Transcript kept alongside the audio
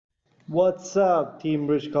What's up, Team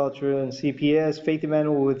RichCulture and CPS? Faith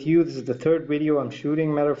Emmanuel with you. This is the third video I'm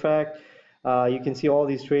shooting. Matter of fact, you can see all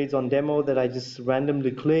these trades on demo that I just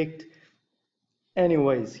randomly clicked.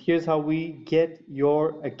 Anyways, here's how we get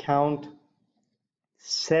your account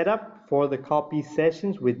set up for the copy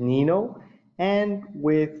sessions with Nino and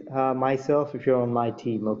with myself if you're on my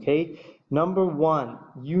team. Okay, number one,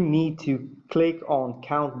 you need to click on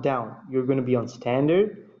countdown. You're going to be on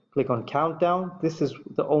standard. Click on countdown. This is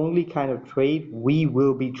the only kind of trade we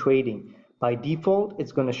will be trading. By default,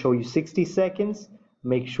 it's going to show you 60 seconds.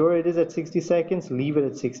 Make sure it is at 60 seconds. Leave it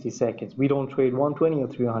at 60 seconds. We don't trade 120 or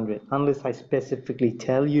 300 unless I specifically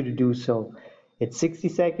tell you to do so. It's 60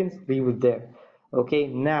 seconds. Leave it there. Okay,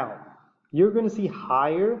 now you're going to see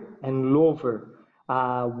higher and lower.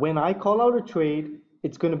 When I call out a trade,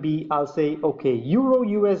 it's going to be, I'll say, okay, Euro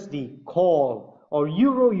USD call or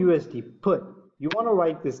Euro USD put. You want to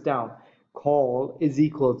write this down. Call is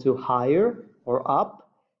equal to higher or up.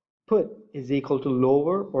 Put is equal to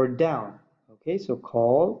lower or down. Okay, so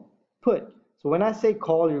call, put. So when I say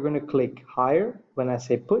call, you're going to click higher. When I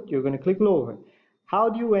say put, you're going to click lower. How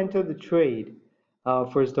do you enter the trade?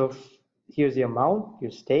 First off, here's the amount, your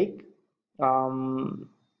stake.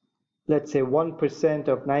 Let's say 1%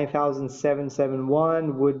 of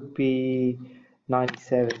 9,771 would be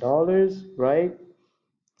 $97, right?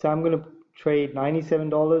 So I'm going to trade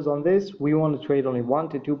 $97 on this. We want to trade only 1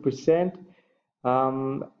 to 2%.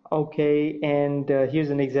 Okay, and here's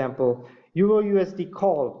an example. Euro USD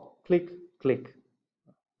call, click, click.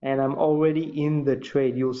 And I'm already in the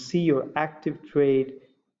trade. You'll see your active trade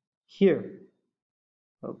here.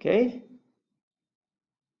 Okay.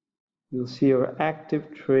 You'll see your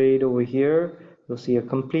active trade over here. You'll see your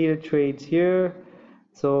completed trades here.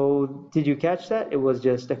 So did you catch that? It was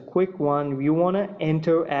just a quick one. You want to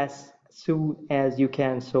enter as soon as you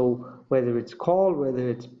can. So whether it's call, whether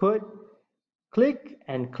it's put, click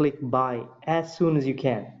and click buy as soon as you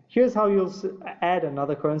can. Here's how you'll add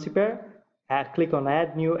another currency pair. Click on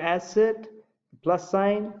add new asset, plus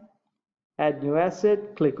sign, add new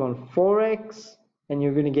asset, click on Forex, and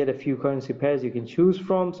you're going to get a few currency pairs you can choose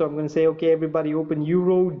from. So I'm going to say, okay, everybody open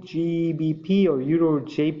Euro GBP or Euro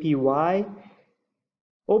JPY.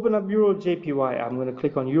 Open up Euro JPY. I'm going to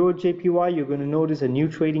click on Euro JPY. You're going to notice a new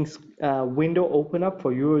trading window open up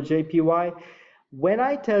for Euro JPY. When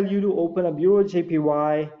I tell you to open up Euro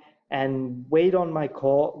JPY and wait on my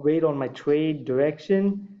call, wait on my trade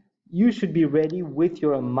direction, you should be ready with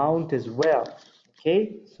your amount as well.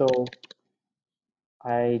 Okay, so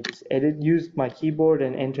I just used my keyboard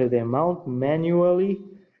and enter the amount manually,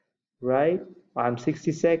 right? I'm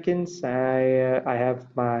 60 seconds. I have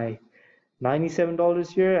my $97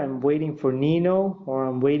 here. I'm waiting for Nino, or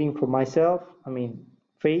I'm waiting for myself,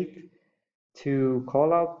 Faith, to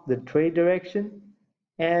call out the trade direction.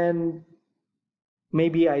 And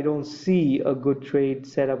maybe I don't see a good trade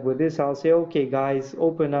set up with this. I'll say, okay guys,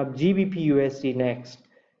 open up GBP USD next.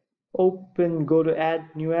 Open, go to add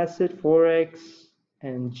new asset, Forex,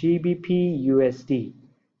 and GBP USD.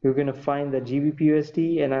 You're going to find the GBP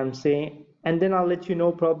USD, and I'm saying, and then I'll let you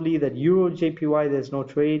know probably that Euro JPY, there's no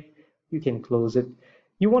trade. You can close it.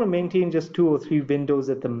 You want to maintain just 2 or 3 windows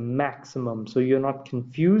at the maximum so you're not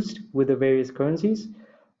confused with the various currencies,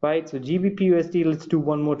 right? So GBP USD, let's do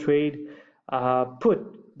one more trade.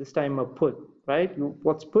 Put, this time a put, right?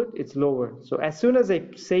 What's put? It's lower. So as soon as I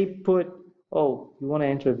say put, oh, you want to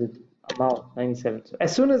enter the amount, 97. So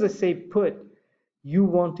as soon as I say put, you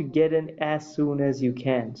want to get in as soon as you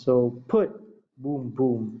can. So put, boom,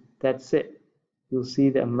 boom, that's it. You'll see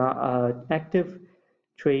the amount, active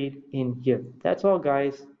trade in here. That's all,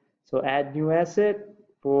 guys. So add new asset,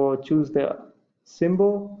 choose the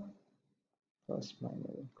symbol, plus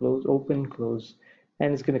minus, close, open, close,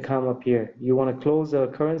 and it's going to come up here. You want to close a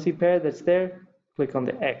currency pair that's there, click on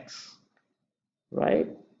the X, right?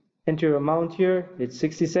 Enter your amount here. It's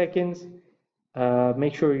 60 seconds.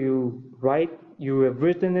 Make sure you have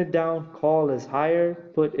written it down. Call is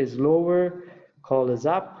higher, put is lower, call is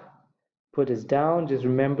up, put is down. Just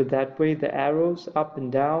remember that way, the arrows up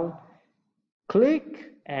and down.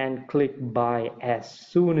 Click and click buy as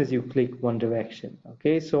soon as you click one direction.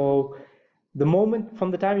 Okay, so the moment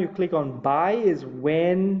from the time you click on buy is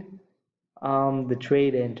when the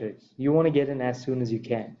trade enters. You want to get in as soon as you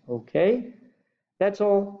can. Okay, that's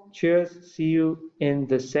all. Cheers. See you in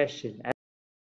the session.